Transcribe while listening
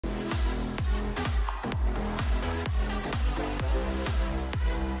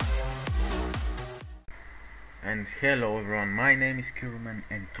And hello everyone, my name is Kurman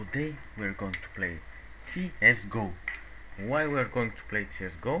and today we're going to play CSGO. Why we're going to play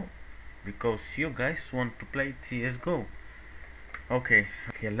CSGO? Because you guys want to play CSGO. Okay,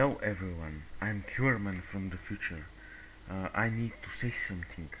 hello everyone, I'm Kurman from the future. I need to say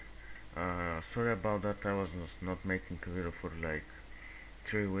something. Sorry about that, I was not making a video for like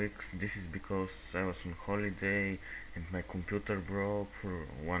 3 weeks. This is because I was on holiday and my computer broke for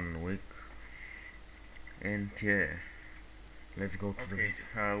 1 week. And yeah, let's go to the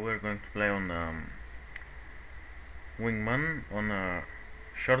video. We're going to play on wingman on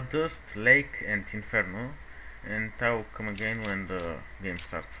short dust, lake and inferno, and I'll come again when the game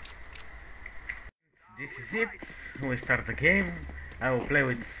starts. This is it. We start the game. I will play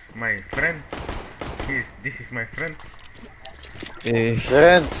with my friend. This is my friend.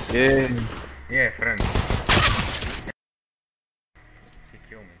 Friends. Yeah, friend. He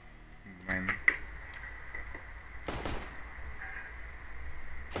killed me, man.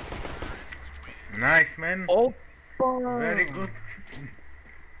 Nice, man. Oh, very good.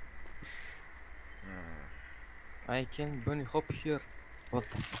 I can bunny hop here. What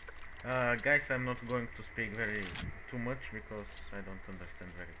the fuck? Guys, I'm not going to speak too much because I don't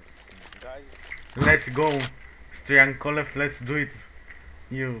understand very good. Guys. Let's go, Stoyankolev. Let's do it.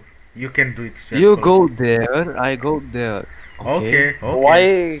 You can do it. You go there, I go there. Okay.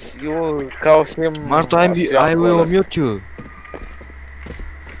 Why you call him? Marto, I will mute you.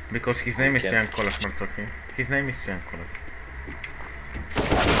 Because his name is Stoyankolev, Marto. Okay? His name is Stoyankolev.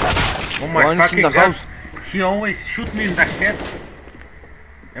 Oh my fucking god! He always shoot me in the head.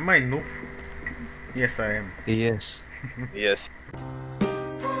 Am I noob? Yes, I am. Yes. Yes.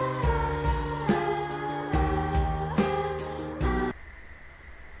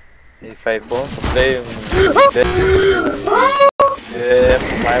 If I want to play, I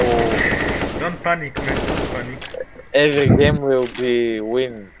will. Don't panic, man. Don't panic. Every game will be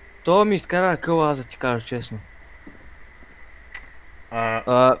win. То ми изкара къла, за ти кажа честно.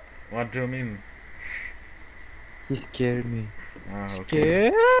 What do you mean? He scared me.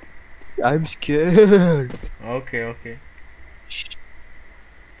 Okay. Scared? I'm scared. Okay.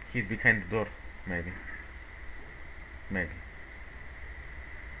 He's behind the door, maybe.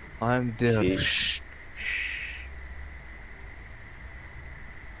 I'm there. Shh.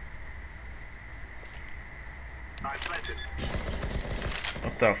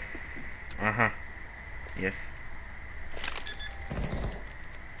 What the Yes.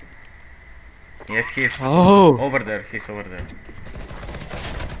 Yes, he's over there. He's over there.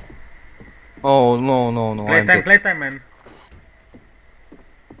 Oh no. Playtime, man.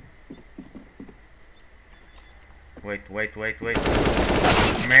 Wait.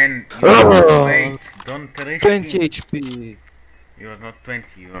 Man, wait. Don't rush 20 him. HP. You are not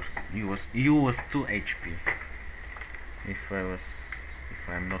 20. You was 2 HP. If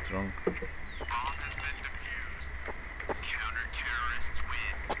I'm not wrong.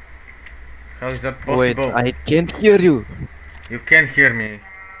 How is that possible? Wait, I can't hear you. You can hear me.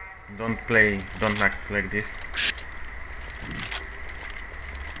 Don't act like this.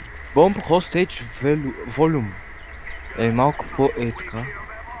 Bomb hostage volume. Малко по-така.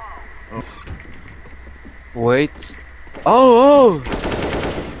 Wait. Oh!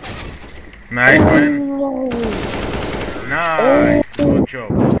 Nice, man. Nice. Good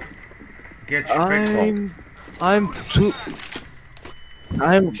job. Get straight.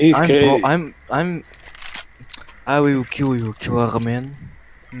 He's crazy. I will kill you, killer man.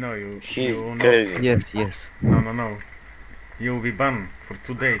 No, He's crazy. Not. Yes. No. You will be banned for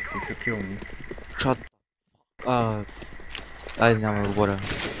 2 days if you kill me. Shut. I never water.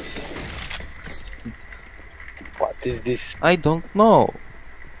 What is this? I don't know.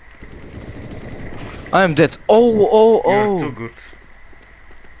 I'm dead. Oh. You're too good.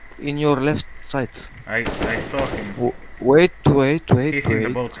 In your left side. I saw him. Wait. He's in the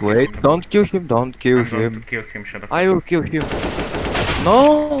boat. Wait, don't kill him. I'm going to kill him, shut up. I will kill him.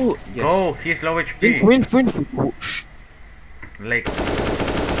 No! Yes. Go, he's low HP. Win. Oh, Lake.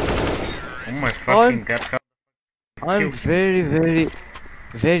 Oh my fucking god. I'm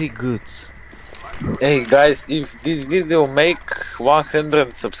very good. Hey guys, if this video make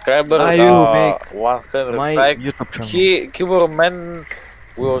 100 subscribers, I will make 100 my likes, YouTube channel. Keyboardman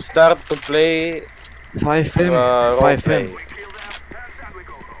will start to play 5M.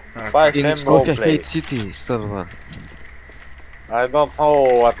 5M in roleplay. City server. I don't know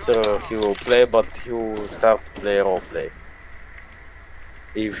what he will play, but he will start to play roleplay.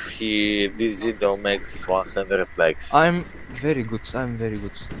 If this video makes 100 likes. I'm very good.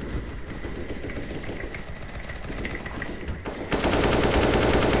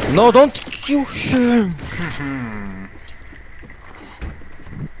 No, don't kill him!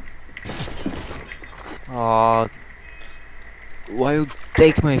 Ah, why you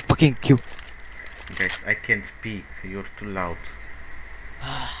take my fucking kill? Guys, I can't speak. You're too loud.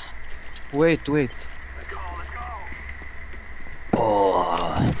 Wait, wait.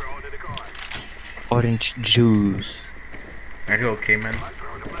 Oh, orange juice. Are you okay, man?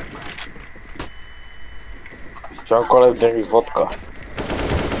 Chocolate, there is vodka.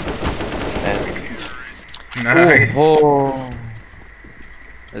 Nice. Oh,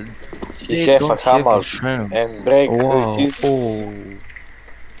 He have a hammer and break his. Oh.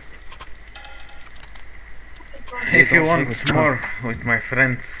 If you want more with my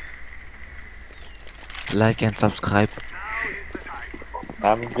friends, Like and subscribe.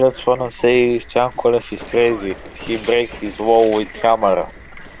 I'm just wanna say Stankolev is crazy. He break his wall with hammer.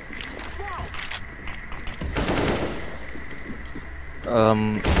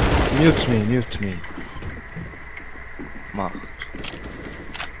 Mute me. Mach.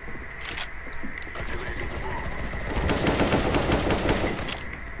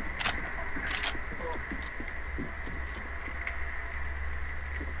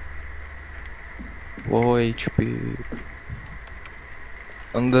 Low HP.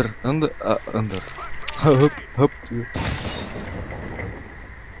 Under. Hup.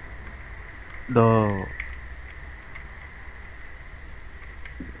 No.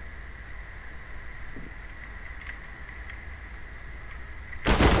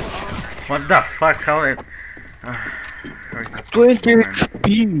 what the fuck? How is it 20 possible, man?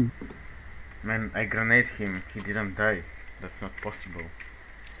 HP. Man, I grenade him. He didn't die. That's not possible.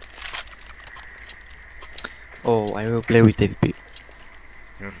 Oh, I will play with AVP.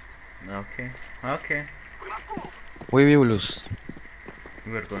 You're okay. We will lose.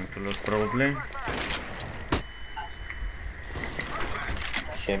 We're going to lose probably.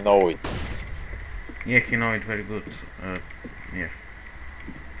 He know it. Yeah, he know it very good. Yeah.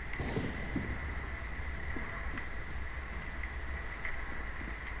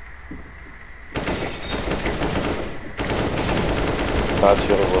 But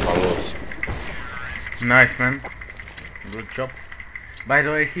you're gonna lose. Nice, man. Good job. By the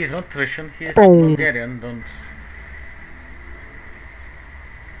way, he's not Russian, he is Oh. Bulgarian, don't...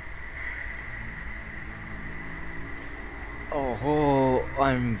 Oh,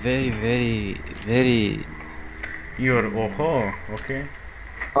 I'm very. You're... Oh, okay.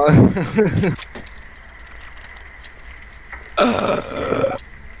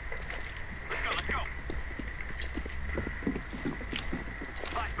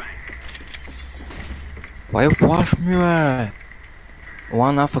 Why you flash me, man?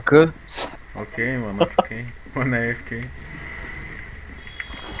 One AFK? Okay, one AFK. One AFK.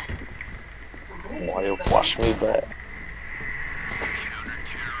 Why you flash me back?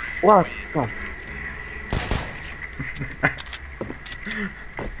 What?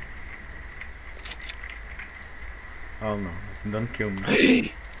 Oh no, don't kill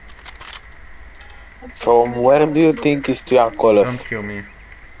me. From where do you think is Stankolev? Don't kill me.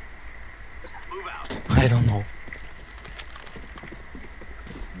 I don't know.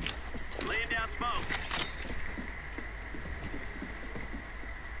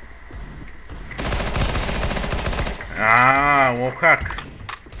 Ah, Wokak.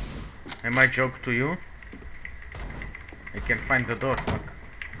 Am I joke to you? I can find the door, fuck.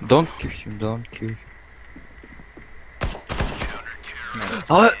 Don't kill him, don't kill him. No.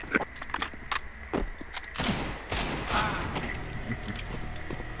 Ah!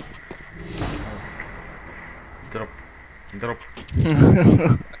 Drop.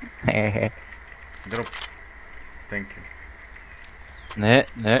 Drop. Thank you.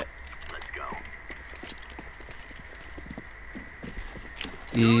 Ne.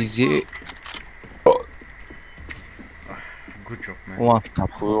 Easy. Good job, man. One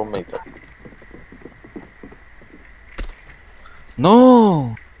tap. Who will make it?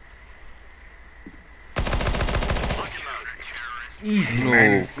 No! Easy, No.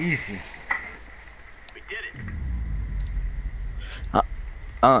 man. Easy.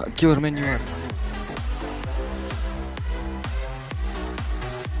 Killer man you are.